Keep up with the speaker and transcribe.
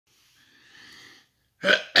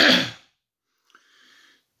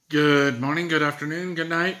Good morning, good afternoon, good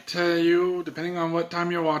night to you, depending on what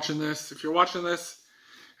time you're watching this. If you're watching this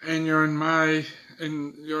and you're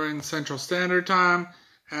in Central Standard Time,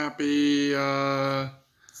 happy August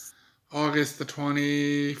the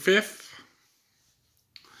 25th.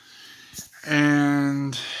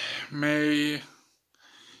 And may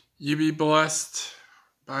you be blessed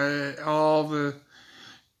by all the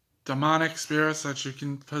demonic spirits that you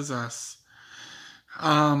can possess.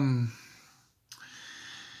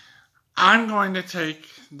 I'm going to take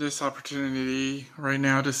this opportunity right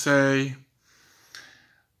now to say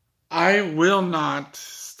I will not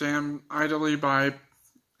stand idly by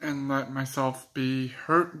and let myself be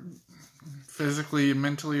hurt physically,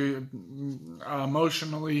 mentally,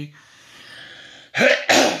 emotionally,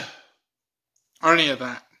 or any of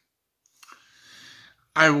that.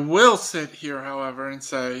 I will sit here, however, and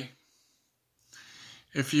say,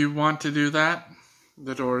 if you want to do that,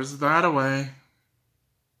 the door is that away.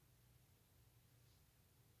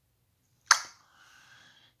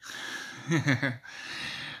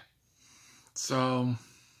 So,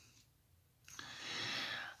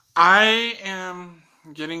 I am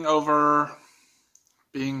getting over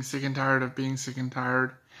being sick and tired of being sick and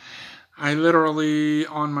tired. I literally,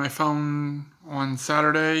 on my phone on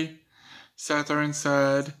Saturday, sat there and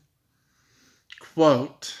said,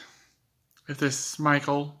 quote, "If this is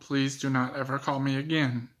Michael, please do not ever call me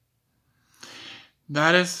again."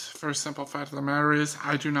 That is, for a simple fact of the matter is,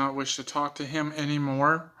 I do not wish to talk to him any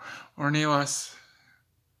more or any less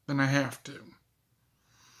than I have to.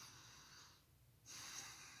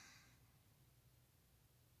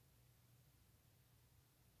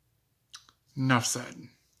 Enough said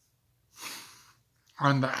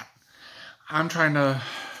on that. I'm trying to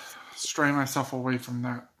stray myself away from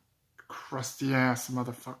that crusty ass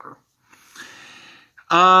motherfucker.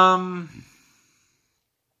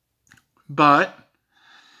 But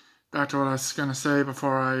back to what I was going to say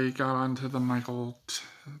before I got onto the Michael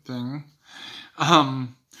thing.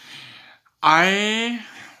 I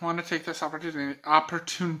want to take this opportunity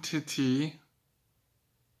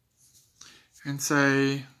and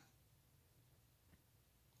say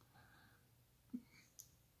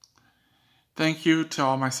thank you to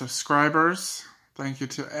all my subscribers. Thank you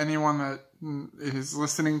to anyone that is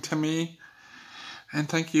listening to me. And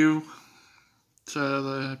thank you to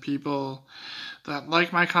the people that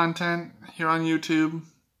like my content here on YouTube.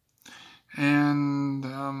 And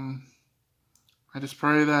I just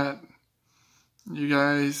pray that you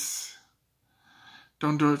guys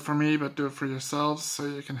don't do it for me, but do it for yourselves so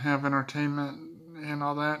you can have entertainment and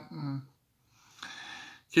all that. And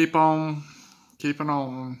keep on keeping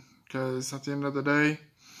on, because at the end of the day,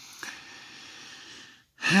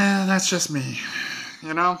 that's just me,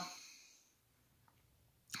 you know?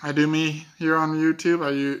 I do me here on YouTube.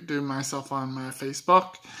 I do myself on my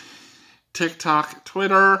Facebook, TikTok,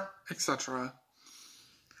 Twitter, etc.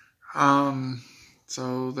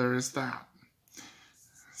 So there is that.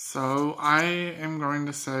 So I'm going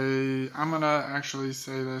to actually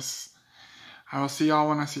say this. I will see y'all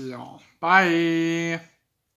when I see y'all. Bye.